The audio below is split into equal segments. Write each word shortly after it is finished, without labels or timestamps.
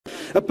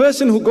A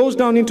person who goes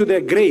down into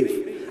their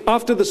grave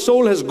after the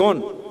soul has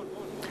gone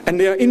and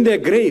they are in their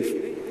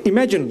grave,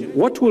 imagine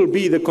what will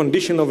be the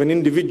condition of an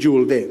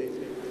individual there.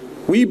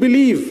 We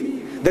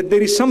believe that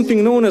there is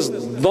something known as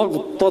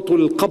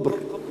ضغطة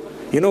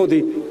القبر. You know,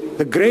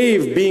 the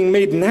grave being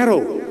made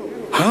narrow.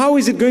 How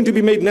is it going to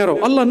be made narrow?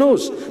 Allah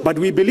knows, but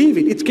we believe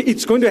it.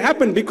 It's going to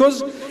happen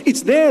because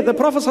it's there. The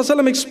Prophet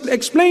ﷺ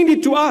explained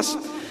it to us.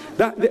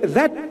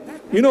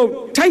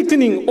 That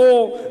tightening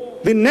or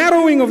the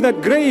narrowing of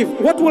that grave,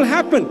 what will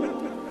happen?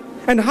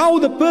 And how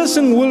the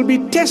person will be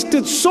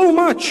tested so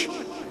much.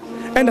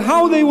 And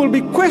how they will be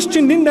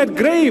questioned in that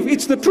grave.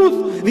 It's the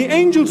truth. The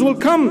angels will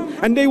come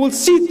and they will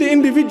seat the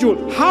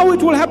individual. How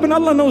it will happen,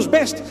 Allah knows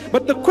best.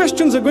 But the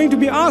questions are going to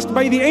be asked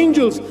by the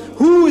angels.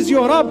 Who is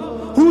your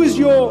Rabb? Who is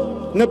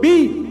your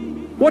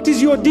Nabi? What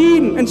is your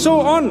deen? And so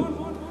on.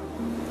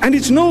 And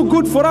it's no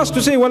good for us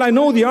to say, well, I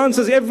know the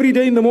answers every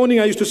day in the morning.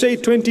 I used to say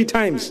it 20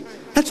 times.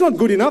 That's not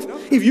good enough.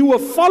 If you are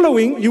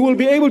following, you will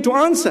be able to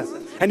answer.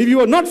 And if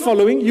you are not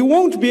following, you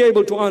won't be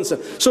able to answer.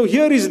 So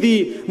here is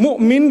the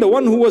mu'min, the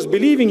one who was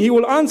believing. He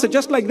will answer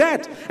just like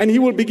that. And he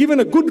will be given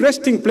a good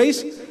resting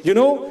place. You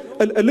know,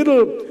 a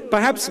little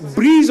perhaps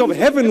breeze of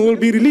heaven will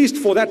be released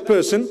for that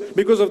person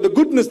because of the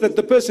goodness that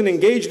the person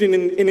engaged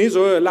in his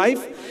or her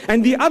life.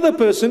 And the other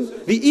person,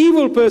 the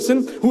evil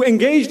person who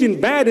engaged in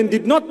bad and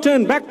did not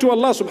turn back to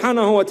Allah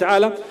subhanahu wa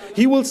ta'ala,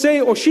 he will say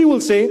or she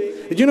will say,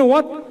 you know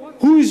what?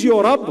 Who is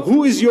your Rabb?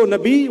 Who is your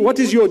Nabi? What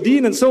is your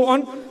deen? And so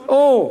on.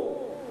 Oh,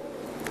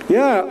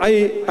 yeah,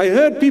 I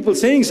heard people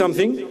saying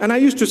something and I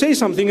used to say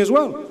something as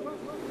well.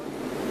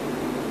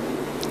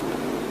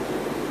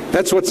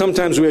 That's what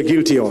sometimes we are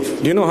guilty of.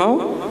 Do you know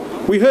how?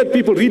 We heard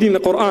people reading the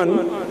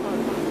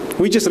Quran.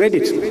 We just read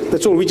it.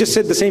 That's all. We just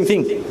said the same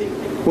thing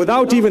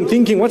without even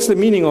thinking what's the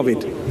meaning of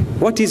it.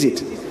 What is it?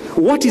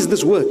 What is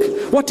this work?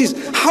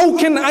 How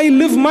can I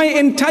live my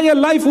entire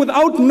life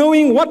without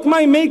knowing what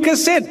my Maker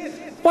said?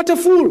 What a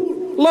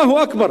fool. Allahu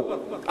Akbar.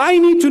 I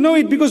need to know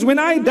it because when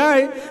I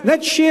die,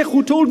 that sheikh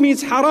who told me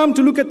it's haram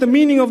to look at the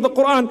meaning of the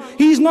Quran,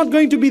 he's not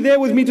going to be there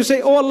with me to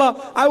say, oh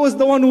Allah, I was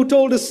the one who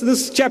told us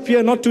this chap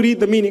here not to read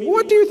the meaning.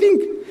 What do you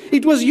think?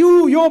 It was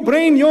you, your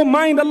brain, your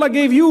mind Allah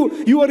gave you.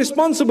 You are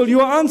responsible,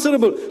 you are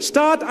answerable.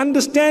 Start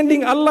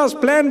understanding Allah's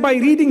plan by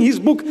reading His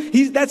book.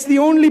 That's the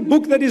only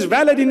book that is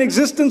valid in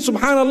existence,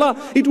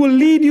 subhanallah. It will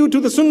lead you to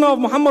the sunnah of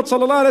Muhammad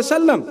sallallahu alaihi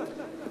wasallam.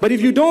 But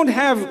if you don't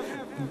have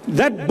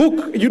that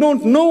book, you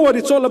don't know what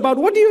it's all about,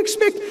 what do you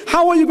expect?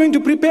 How are you going to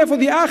prepare for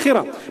the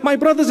akhirah? My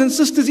brothers and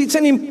sisters, it's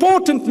an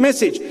important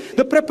message.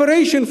 The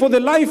preparation for the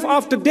life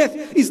after death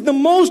is the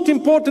most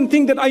important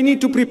thing that I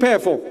need to prepare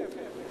for.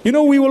 You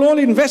know, we will all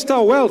invest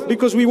our wealth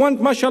because we want,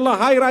 mashallah,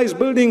 high-rise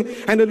building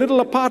and a little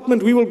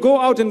apartment. We will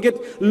go out and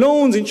get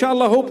loans,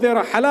 inshallah, hope they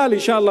are halal,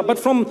 inshallah. But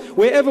from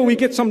wherever we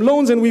get some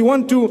loans and we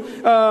want to,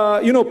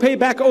 pay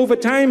back over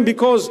time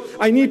because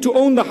I need to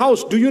own the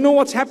house. Do you know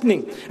what's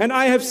happening? And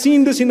I have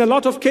seen this in a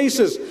lot of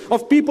cases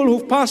of people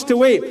who've passed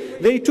away.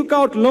 They took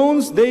out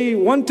loans, they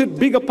wanted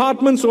big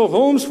apartments or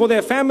homes for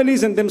their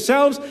families and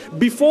themselves.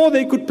 Before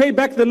they could pay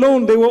back the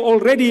loan, they were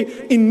already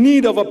in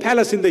need of a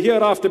palace in the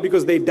hereafter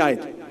because they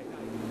died.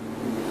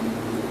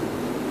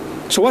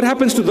 So what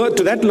happens to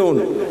that loan?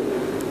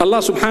 Allah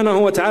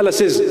subhanahu wa ta'ala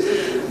says,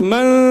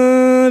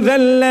 مَنْ ذَا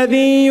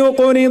الَّذِي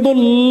يُقْرِضُ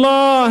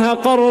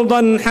اللَّهَ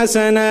قَرْضًا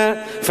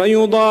حَسَنًا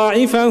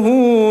فَيُضَاعِفَهُ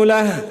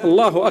لَهُ.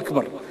 Allahu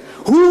Akbar.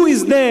 Who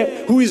is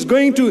there who is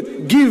going to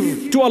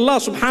give to Allah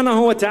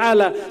subhanahu wa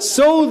ta'ala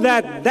so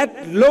that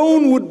that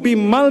loan would be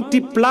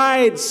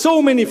multiplied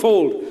so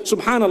many-fold?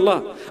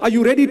 Subhanallah. Are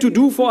you ready to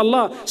do for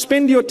Allah?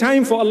 Spend your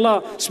time for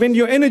Allah. Spend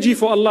your energy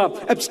for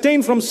Allah.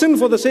 Abstain from sin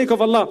for the sake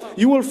of Allah.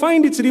 You will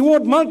find its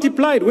reward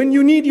multiplied. When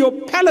you need your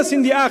palace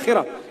in the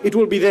akhirah, it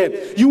will be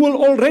there. You will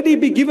already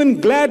be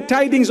given glad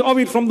tidings of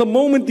it from the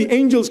moment the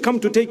angels come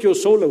to take your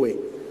soul away.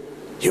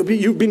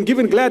 You've been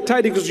given glad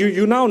tidings because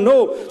you now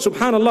know,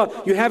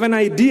 subhanallah, you have an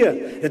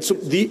idea that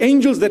the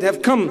angels that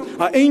have come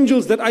are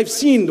angels that I've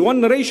seen. The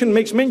one narration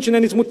makes mention,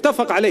 and it's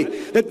muttafaq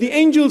alayh, that the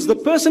angels, the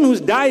person who's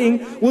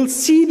dying will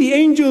see the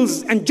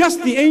angels and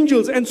just the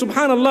angels, and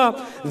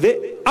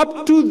subhanallah,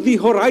 up to the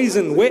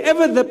horizon,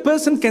 wherever the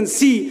person can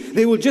see,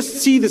 they will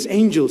just see this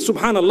angel,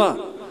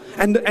 subhanallah.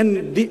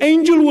 And the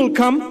angel will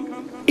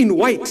come in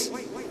white.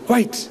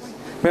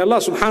 May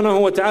Allah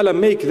subhanahu wa ta'ala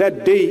make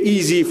that day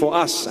easy for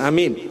us.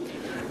 Ameen.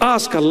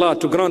 Ask Allah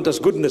to grant us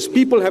goodness.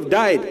 People have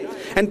died,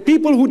 and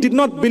people who did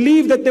not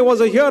believe that there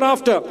was a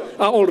hereafter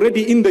are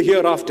already in the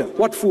hereafter.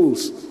 What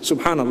fools,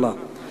 subhanallah.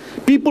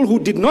 People who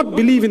did not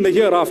believe in the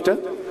hereafter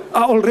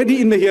are already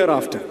in the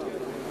hereafter.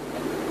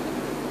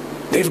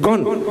 They've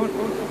gone.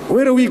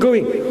 Where are we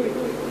going?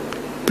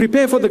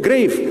 Prepare for the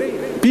grave.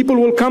 People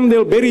will come,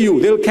 they'll bury you,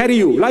 they'll carry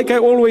you. Like I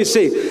always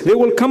say, there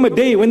will come a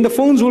day when the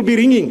phones will be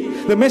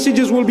ringing, the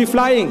messages will be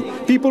flying,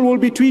 people will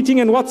be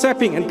tweeting and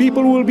WhatsApping, and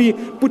people will be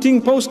putting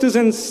posters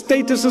and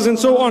statuses and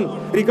so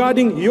on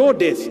regarding your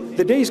death.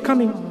 The day is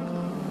coming.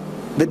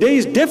 The day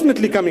is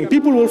definitely coming.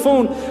 People will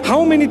phone.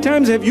 How many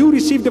times have you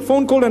received a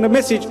phone call and a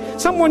message?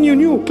 Someone you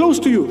knew, close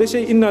to you. They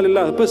say, Inna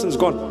lillah, the person's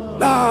gone.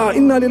 La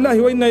inna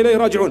lillahi wa inna ilayhi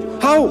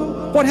raji'un. How?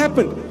 What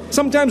happened?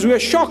 Sometimes we are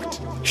shocked.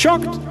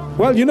 Shocked.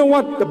 Well, you know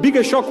what? The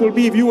bigger shock will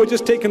be if you were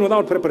just taken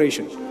without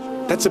preparation.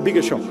 That's a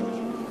bigger shock.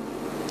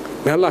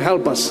 May Allah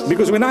help us.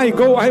 Because when I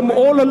go, I'm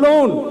all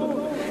alone.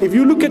 If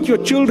you look at your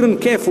children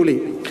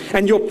carefully,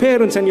 and your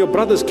parents and your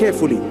brothers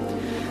carefully,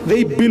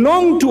 they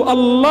belong to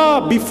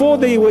Allah before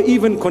they were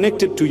even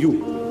connected to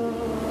you.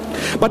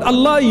 But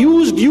Allah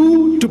used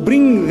you to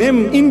bring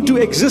them into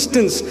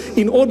existence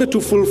in order to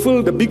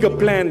fulfill the bigger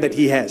plan that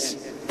He has.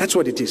 That's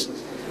what it is.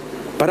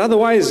 But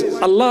otherwise,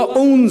 Allah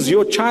owns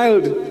your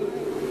child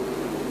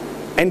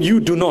and you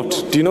do not.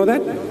 Do you know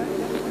that?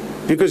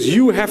 Because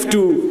you have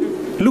to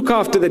look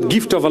after that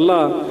gift of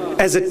Allah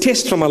as a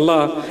test from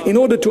Allah in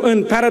order to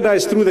earn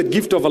paradise through that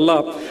gift of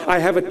Allah. I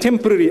have a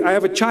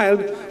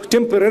child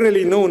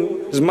temporarily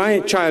known as my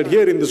child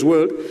here in this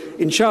world.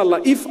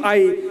 Inshallah, if I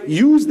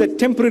use that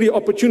temporary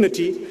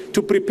opportunity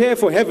to prepare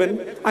for heaven,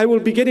 I will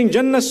be getting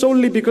Jannah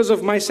solely because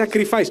of my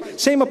sacrifice.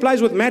 Same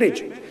applies with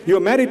marriage. You're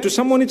married to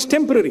someone, it's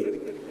temporary.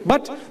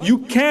 But you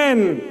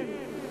can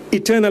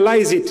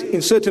eternalize it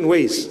in certain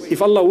ways,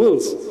 if Allah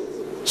wills.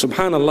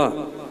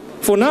 Subhanallah.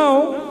 For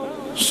now,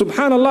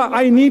 subhanallah,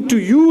 I need to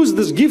use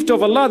this gift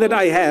of Allah that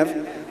I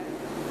have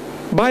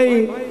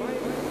by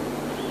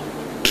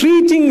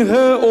treating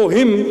her or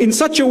him in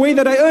such a way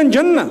that I earn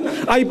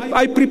Jannah.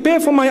 I prepare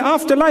for my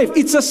afterlife.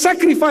 It's a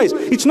sacrifice.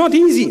 It's not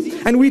easy.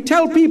 And we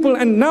tell people,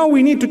 and now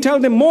we need to tell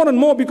them more and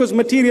more because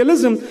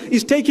materialism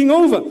is taking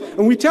over.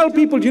 And we tell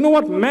people, do you know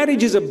what?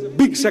 Marriage is a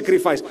big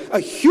sacrifice, a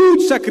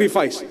huge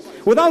sacrifice.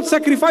 Without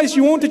sacrifice,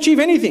 you won't achieve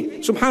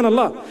anything.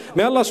 Subhanallah.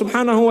 May Allah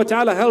subhanahu wa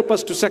ta'ala help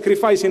us to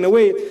sacrifice in a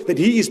way that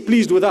He is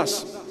pleased with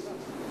us.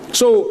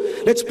 So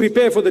let's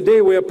prepare for the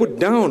day we are put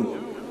down,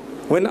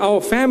 when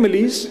our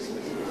families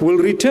will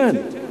return.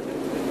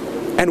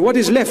 And what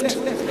is left?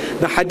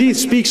 The hadith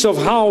speaks of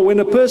how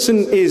when a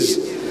person is,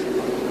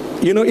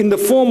 in the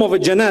form of a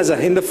janazah,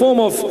 in the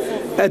form of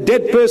a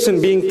dead person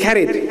being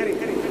carried,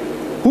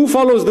 who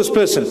follows this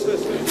person?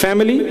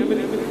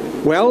 Family,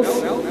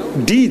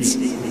 wealth,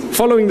 deeds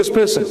following this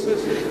person.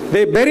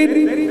 They're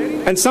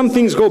buried and some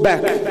things go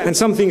back and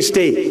some things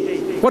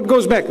stay. What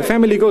goes back? The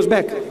family goes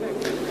back.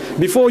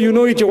 Before you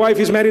know it, your wife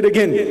is married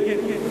again.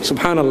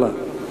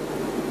 Subhanallah.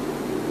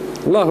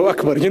 Allahu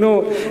Akbar.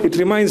 It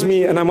reminds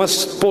me, and I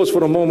must pause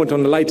for a moment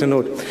on a lighter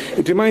note.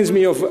 It reminds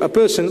me of a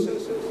person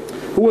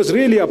who was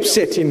really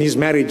upset in his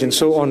marriage and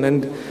so on,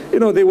 and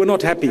they were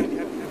not happy.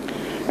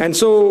 And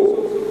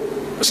so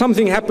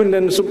something happened,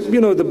 and so,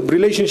 the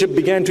relationship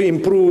began to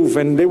improve,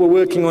 and they were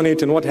working on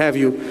it and what have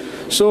you.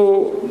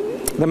 So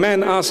the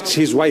man asks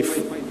his wife,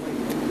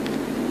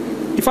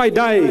 if I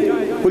die,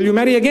 will you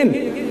marry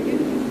again?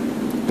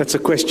 That's a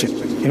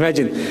question.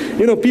 Imagine,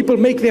 people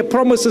make their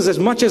promises as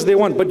much as they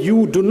want, but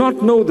you do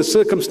not know the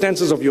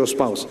circumstances of your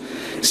spouse.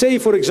 Say,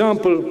 for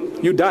example,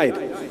 you died,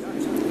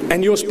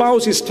 and your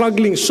spouse is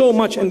struggling so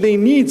much and they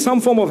need some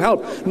form of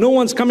help. No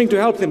one's coming to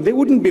help them. They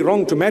wouldn't be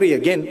wrong to marry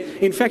again.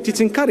 In fact, it's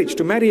encouraged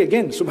to marry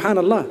again,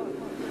 subhanallah.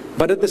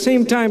 But at the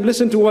same time,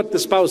 listen to what the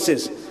spouse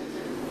says.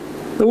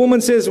 The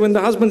woman says, when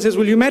the husband says,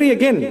 will you marry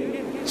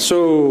again?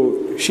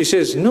 So she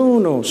says,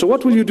 no. So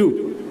what will you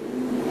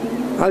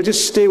do? I'll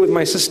just stay with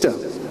my sister.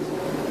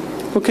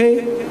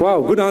 Okay, wow,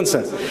 good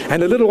answer.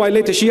 And a little while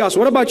later she asks,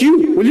 what about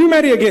you? Will you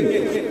marry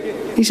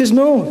again? He says,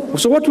 no.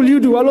 So what will you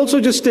do? I'll also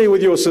just stay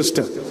with your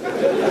sister.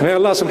 May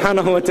Allah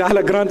subhanahu wa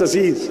ta'ala grant us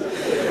ease.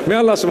 May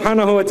Allah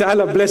subhanahu wa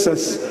ta'ala bless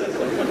us.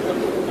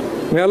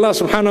 May Allah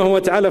subhanahu wa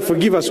ta'ala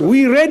forgive us.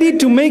 We're ready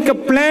to make a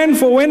plan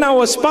for when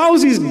our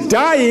spouse is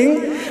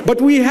dying,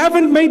 but we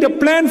haven't made a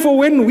plan for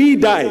when we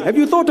die. Have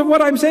you thought of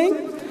what I'm saying?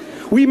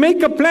 We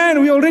make a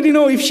plan, we already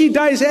know if she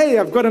dies, hey,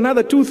 I've got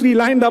another 2-3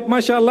 lined up,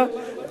 mashallah.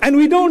 And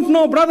we don't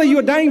know, brother,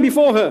 you're dying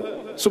before her.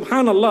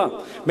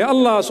 Subhanallah. May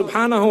Allah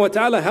subhanahu wa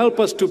ta'ala help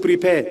us to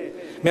prepare.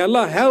 May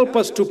Allah help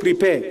us to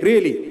prepare,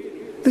 really.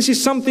 This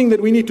is something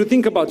that we need to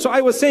think about. So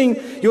I was saying,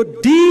 your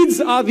deeds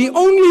are the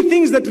only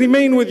things that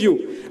remain with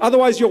you.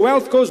 Otherwise your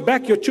wealth goes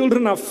back, your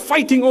children are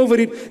fighting over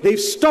it, they've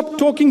stopped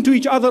talking to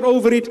each other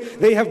over it,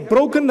 they have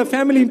broken the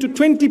family into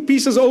 20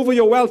 pieces over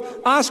your wealth.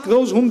 Ask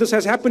those whom this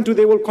has happened to,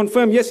 they will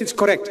confirm, yes, it's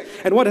correct.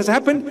 And what has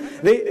happened?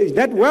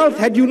 That wealth,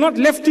 had you not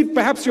left it,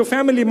 perhaps your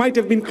family might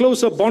have been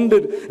closer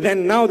bonded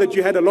than now that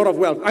you had a lot of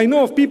wealth. I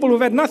know of people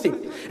who've had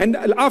nothing, and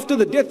after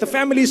the death, the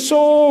family is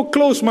so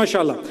close,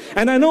 mashallah.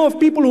 And I know of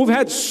people who've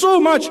had so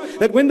much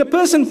that when the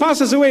person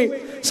passes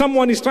away,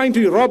 someone is trying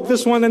to rob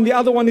this one, and the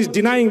other one is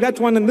denying that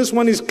one, and this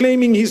one is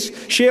claiming his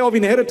share of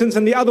inheritance,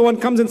 and the other one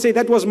comes and say,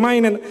 that was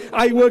mine, and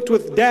I worked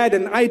with dad,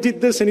 and I did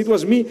this, and it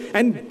was me,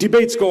 and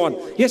debates go on.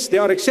 Yes,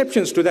 there are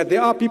exceptions to that.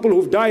 There are people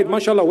who've died,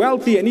 mashallah,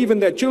 wealthy, and even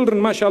their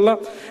children,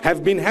 mashallah,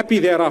 have been happy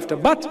thereafter.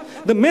 But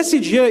the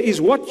message here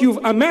is what you've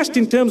amassed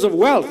in terms of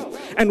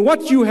wealth, and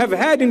what you have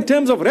had in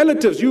terms of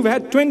relatives. You've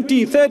had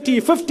 20,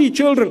 30, 50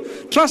 children.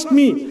 Trust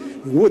me,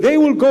 they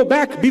will go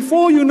back.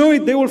 Before you know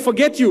it, they will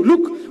forget you.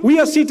 Look, we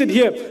are seated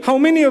here. How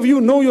many of you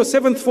know your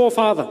seventh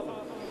forefather?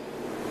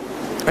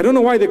 I don't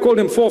know why they call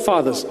them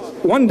forefathers.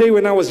 One day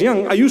when I was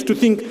young, I used to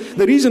think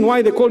the reason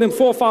why they call them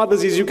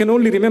forefathers is you can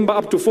only remember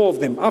up to 4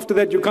 of them. After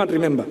that, you can't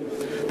remember.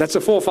 That's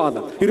a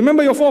forefather. You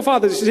remember your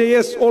forefathers? You say,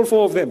 yes, all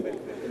 4 of them.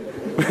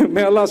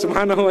 May Allah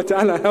subhanahu wa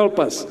ta'ala help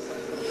us.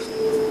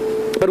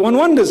 But one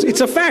wonders,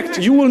 it's a fact,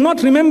 you will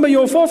not remember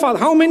your forefather.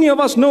 How many of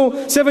us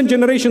know 7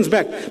 generations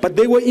back? But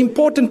they were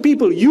important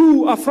people.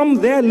 You are from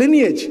their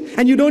lineage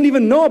and you don't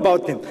even know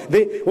about them.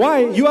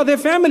 Why? You are their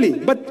family.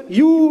 But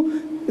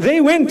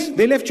they went,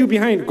 they left you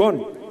behind,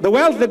 gone. The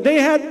wealth that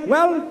they had,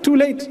 well, too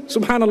late,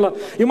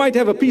 subhanallah. You might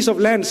have a piece of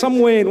land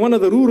somewhere in one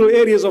of the rural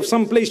areas of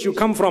some place you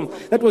come from.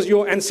 That was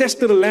your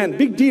ancestral land.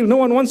 Big deal, no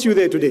one wants you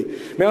there today.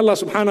 May Allah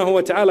subhanahu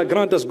wa ta'ala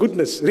grant us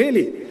goodness,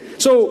 really.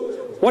 So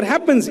what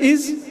happens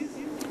is,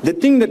 the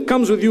thing that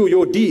comes with you,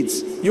 your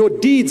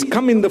deeds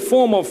come in the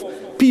form of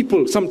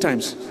people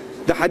sometimes.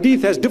 The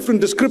hadith has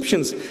different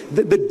descriptions.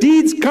 The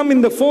deeds come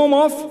in the form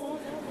of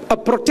a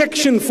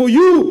protection for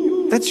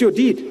you. That's your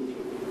deed.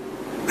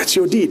 That's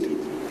your deed.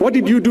 What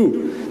did you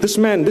do? This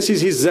man, this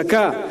is his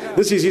zakah,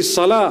 this is his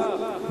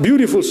salah,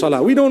 beautiful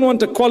salah. We don't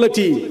want a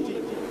quality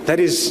that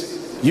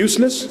is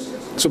useless.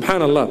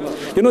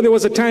 Subhanallah. You know, there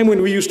was a time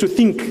when we used to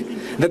think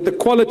that the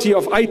quality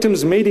of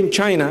items made in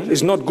China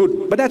is not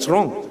good, but that's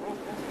wrong.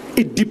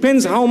 It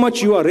depends how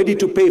much you are ready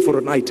to pay for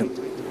an item.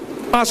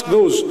 Ask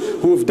those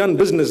who have done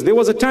business. There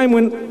was a time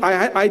when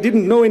I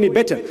didn't know any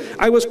better.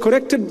 I was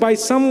corrected by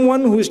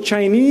someone who is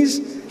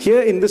Chinese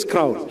here in this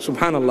crowd.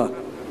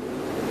 Subhanallah.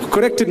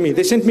 Corrected me.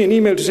 They sent me an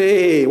email to say,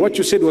 hey, what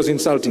you said was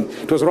insulting.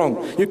 It was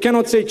wrong. You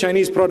cannot say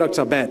Chinese products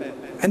are bad.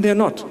 And they're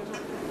not.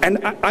 And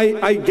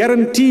I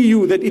guarantee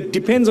you that it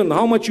depends on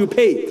how much you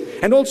pay.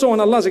 And also on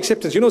Allah's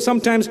acceptance. You know,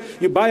 sometimes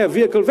you buy a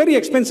vehicle, very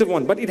expensive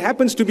one, but it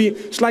happens to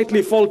be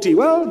slightly faulty.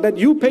 Well, that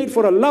you paid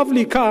for a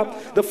lovely car.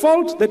 The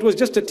fault, that was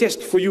just a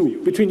test for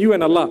you, between you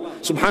and Allah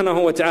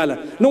subhanahu wa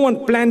ta'ala. No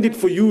one planned it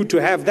for you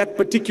to have that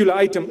particular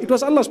item. It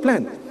was Allah's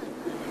plan.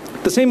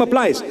 The same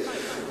applies.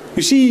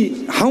 You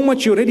see how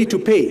much you're ready to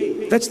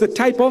pay. That's the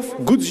type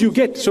of goods you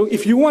get. So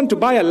if you want to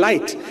buy a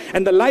light,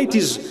 and the light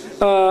is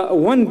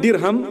 1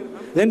 dirham,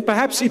 then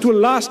perhaps it will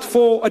last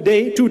for a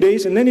day, 2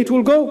 days, and then it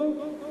will go.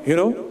 You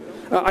know,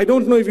 I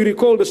don't know if you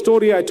recall the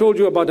story I told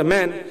you about a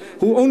man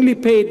who only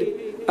paid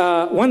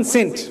 1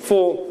 cent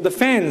for the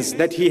fans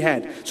that he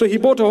had. So he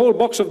bought a whole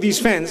box of these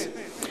fans,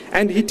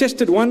 and he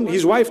tested one,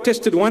 his wife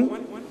tested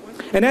one,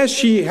 and as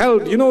she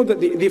held, you know,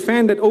 the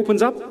fan that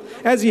opens up,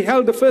 as he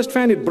held the first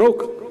fan, it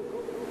broke.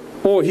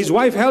 Or his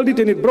wife held it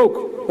and it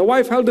broke. The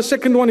wife held the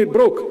second one, it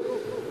broke.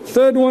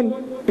 Third one,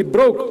 it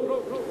broke.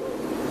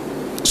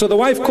 So the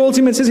wife calls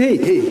him and says,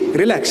 hey,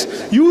 relax.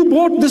 You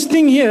bought this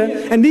thing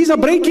here and these are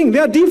breaking. They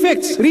are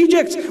defects,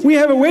 rejects. We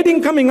have a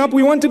wedding coming up.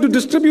 We wanted to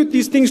distribute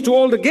these things to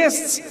all the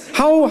guests.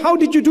 How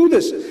did you do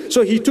this?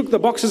 So he took the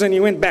boxes and he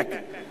went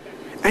back.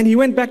 And he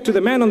went back to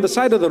the man on the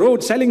side of the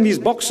road selling these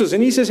boxes.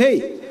 And he says,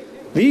 hey,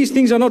 these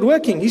things are not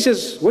working. He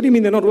says, what do you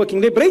mean they're not working?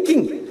 They're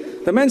breaking.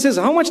 The man says,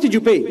 how much did you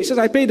pay? He says,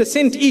 I paid 1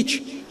 cent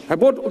each. I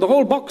bought the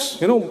whole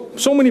box, you know,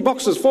 so many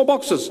boxes, 4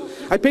 boxes.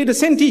 I paid 1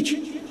 cent each.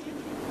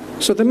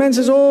 So the man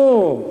says,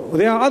 oh,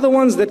 there are other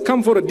ones that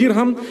come for 1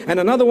 dirham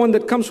and another one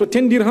that comes for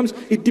 10 dirhams.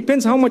 It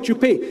depends how much you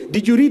pay.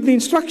 Did you read the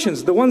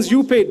instructions? The ones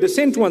you paid, the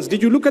cent ones.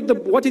 Did you look at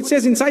what it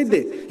says inside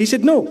there? He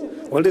said, no.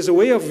 Well, there's a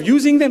way of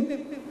using them.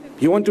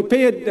 You want to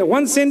pay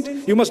 1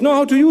 cent, you must know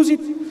how to use it.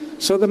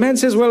 So the man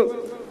says, well,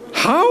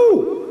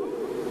 how?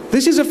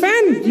 This is a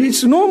fan.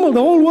 It's normal. The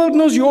whole world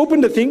knows you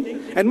open the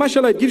thing and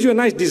mashallah, it gives you a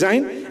nice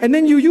design and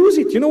then you use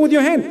it, you know, with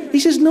your hand. He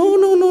says, no.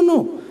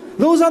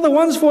 Those are the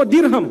ones for 1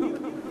 dirham.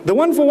 The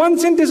one for 1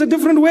 cent is a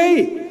different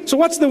way. So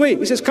what's the way?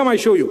 He says, come, I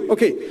show you.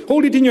 Okay,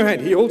 hold it in your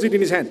hand. He holds it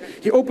in his hand.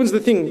 He opens the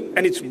thing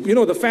and it's, you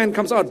know, the fan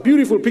comes out.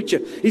 Beautiful picture.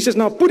 He says,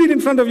 now put it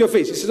in front of your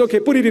face. He says, okay,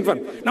 put it in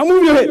front. Now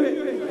move your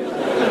head.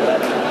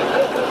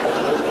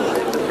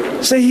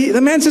 So the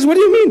man says, what do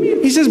you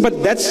mean? He says,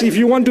 but that's if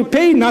you want to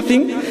pay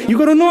nothing, you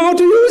got to know how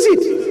to use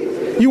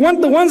it. You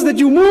want the ones that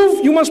you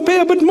move, you must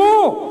pay a bit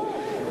more.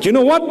 Do you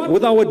know what?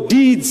 With our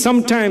deeds,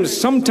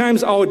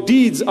 sometimes our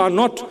deeds are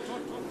not,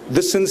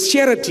 the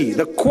sincerity,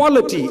 the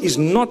quality is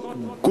not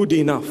good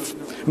enough.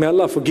 May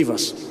Allah forgive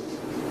us.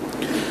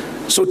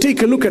 So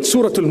take a look at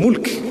Surah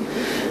Al-Mulk.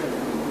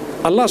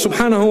 Allah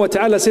subhanahu wa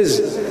ta'ala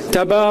says,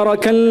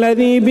 تبارك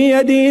الذي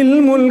بيده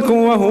الملك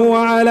وهو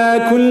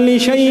على كل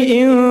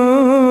شيء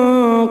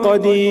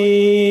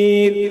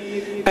قدير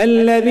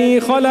الذي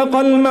خلق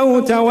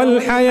الموت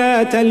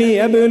والحياة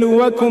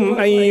ليبلوكم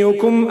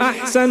أيكم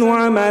أحسن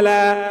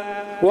عملا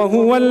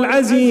وهو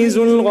العزيز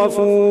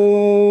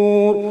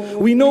الغفور.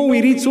 We know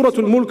we read Surah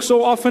Al-Mulk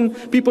so often,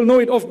 people know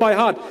it off by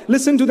heart.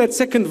 Listen to that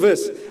second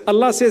verse.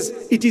 Allah says,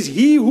 it is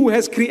He who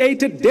has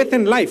created death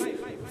and life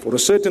for a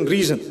certain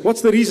reason.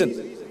 What's the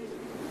reason?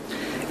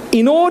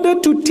 In order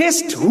to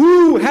test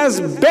who has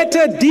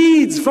better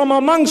deeds from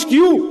amongst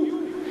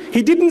you.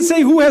 He didn't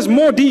say who has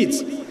more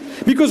deeds.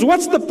 Because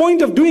what's the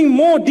point of doing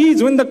more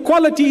deeds when the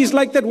quality is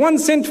like that 1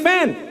 cent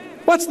fan?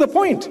 What's the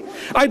point?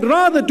 I'd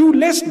rather do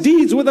less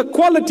deeds with a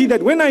quality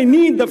that when I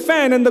need the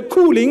fan and the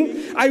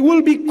cooling, I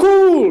will be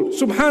cool.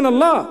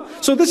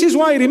 Subhanallah. So this is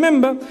why,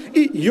 remember,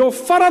 your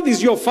farad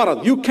is your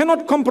farad. You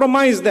cannot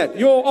compromise that.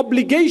 Your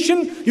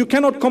obligation, you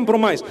cannot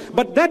compromise.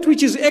 But that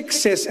which is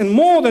excess and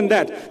more than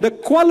that, the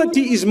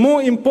quality is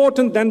more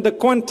important than the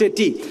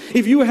quantity.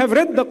 If you have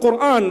read the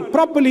Quran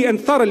properly and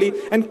thoroughly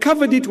and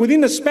covered it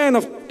within a span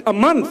of a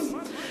month,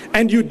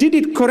 and you did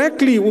it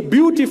correctly,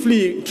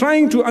 beautifully,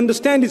 trying to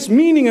understand its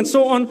meaning and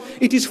so on,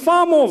 it is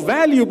far more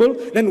valuable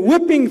than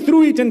whipping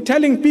through it and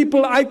telling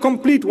people, I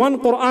complete one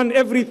Quran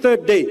every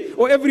third day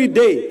or every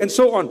day and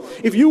so on.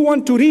 If you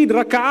want to read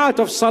raka'at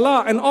of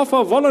salah and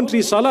offer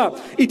voluntary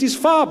salah, it is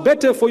far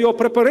better for your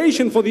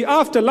preparation for the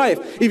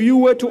afterlife if you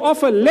were to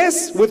offer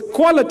less with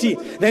quality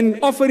than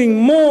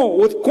offering more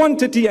with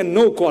quantity and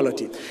no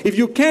quality. If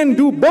you can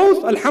do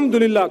both,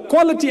 alhamdulillah,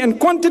 quality and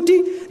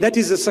quantity, that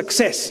is a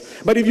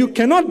success. But if you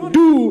cannot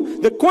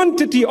do the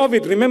quantity of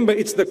it, remember,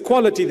 it's the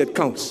quality that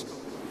counts.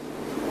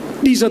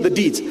 These are the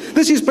deeds.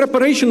 This is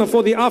preparation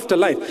for the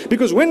afterlife.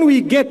 Because when we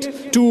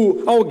get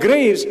to our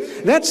graves,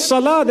 that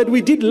salah that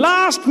we did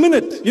last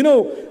minute, you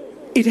know,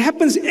 it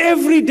happens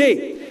every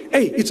day.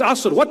 Hey, it's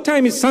Asr. What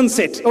time is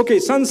sunset? Okay,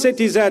 sunset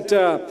is at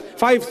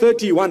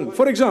 5:31,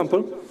 for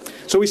example.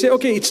 So we say,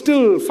 okay, it's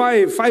still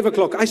 5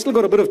 o'clock. I still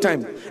got a bit of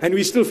time. And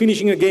we're still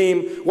finishing a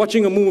game,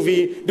 watching a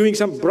movie, doing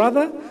some.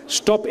 Brother,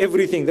 stop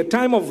everything. The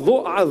time of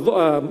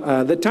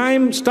the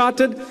time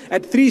started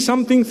at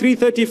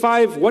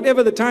 3:35,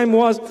 whatever the time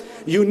was.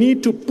 You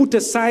need to put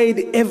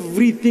aside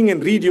everything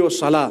and read your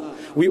salah.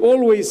 We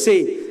always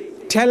say,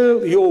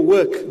 tell your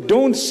work.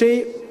 Don't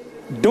say,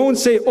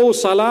 oh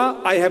salah,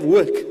 I have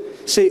work.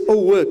 Say,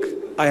 oh work,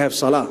 I have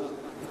salah.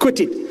 Quit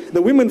it.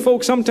 The women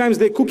folk, sometimes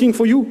they're cooking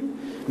for you.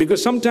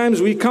 Because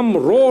sometimes we come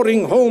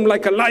roaring home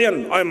like a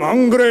lion. I'm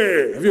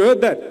hungry. Have you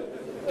heard that?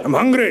 I'm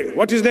hungry.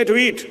 What is there to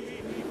eat?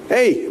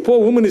 Hey, poor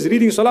woman is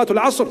reading Salatul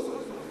Asr.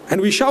 And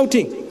we're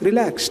shouting.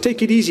 Relax,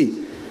 take it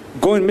easy.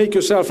 Go and make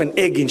yourself an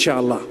egg,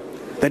 inshallah.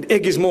 That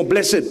egg is more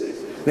blessed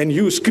than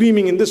you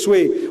screaming in this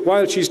way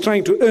while she's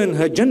trying to earn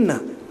her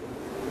Jannah.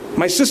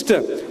 My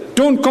sister,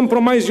 don't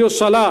compromise your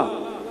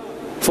salah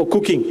for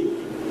cooking.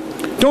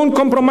 Don't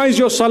compromise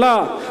your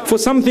salah for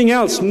something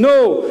else.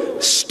 No,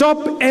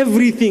 stop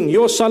everything.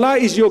 Your salah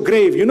is your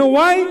grave. You know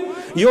why?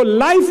 Your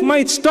life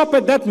might stop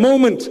at that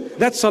moment.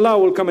 That salah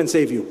will come and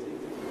save you.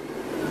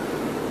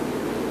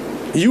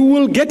 You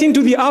will get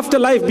into the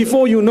afterlife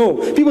before you know.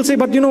 People say,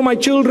 but you know, my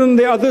children,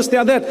 they are this, they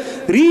are that.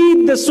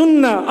 Read the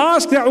sunnah,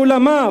 ask the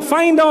ulama,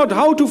 find out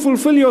how to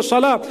fulfill your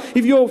salah.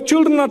 If your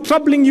children are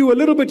troubling you a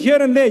little bit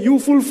here and there, you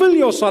fulfill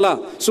your salah.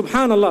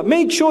 Subhanallah.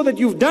 Make sure that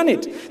you've done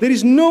it. There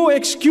is no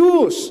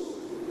excuse.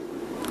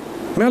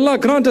 May Allah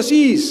grant us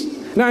ease.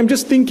 Now I'm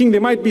just thinking,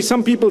 there might be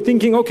some people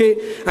thinking, okay,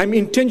 I'm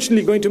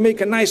intentionally going to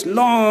make a nice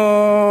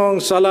long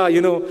salah, you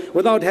know,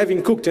 without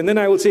having cooked. And then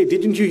I will say,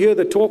 didn't you hear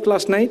the talk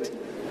last night?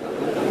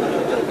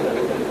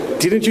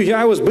 Didn't you hear?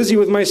 I was busy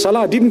with my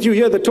salah. Didn't you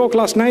hear the talk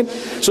last night?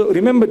 So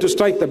remember to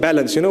strike the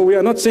balance. You know, we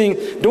are not saying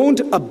don't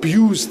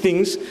abuse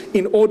things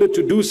in order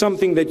to do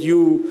something that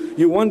you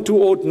want to,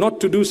 or not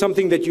to do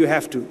something that you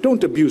have to.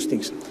 Don't abuse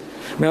things.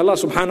 May Allah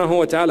subhanahu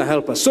wa ta'ala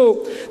help us.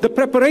 So the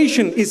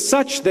preparation is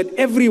such that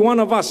every one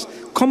of us,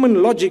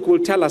 common logic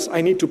will tell us,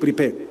 I need to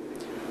prepare.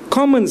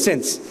 Common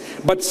sense.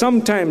 But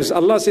sometimes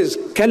Allah says,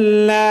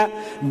 كَلَّا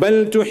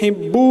بَلْ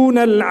تُحِبُّونَ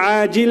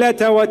الْعَاجِلَةَ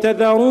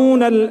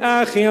وَتَذَرُونَ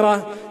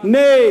الْآخِرَةَ.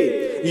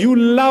 Nay, you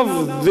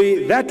love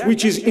that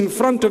which is in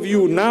front of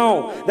you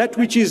now, that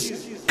which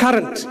is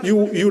current.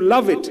 You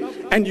love it.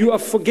 And you are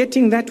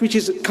forgetting that which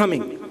is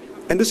coming.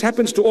 And this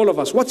happens to all of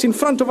us. What's in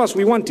front of us,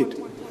 we want it.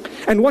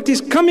 And what is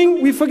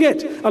coming, we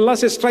forget. Allah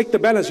says, strike the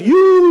balance.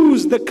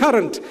 Use the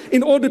current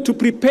in order to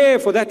prepare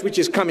for that which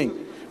is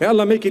coming. May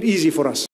Allah make it easy for us.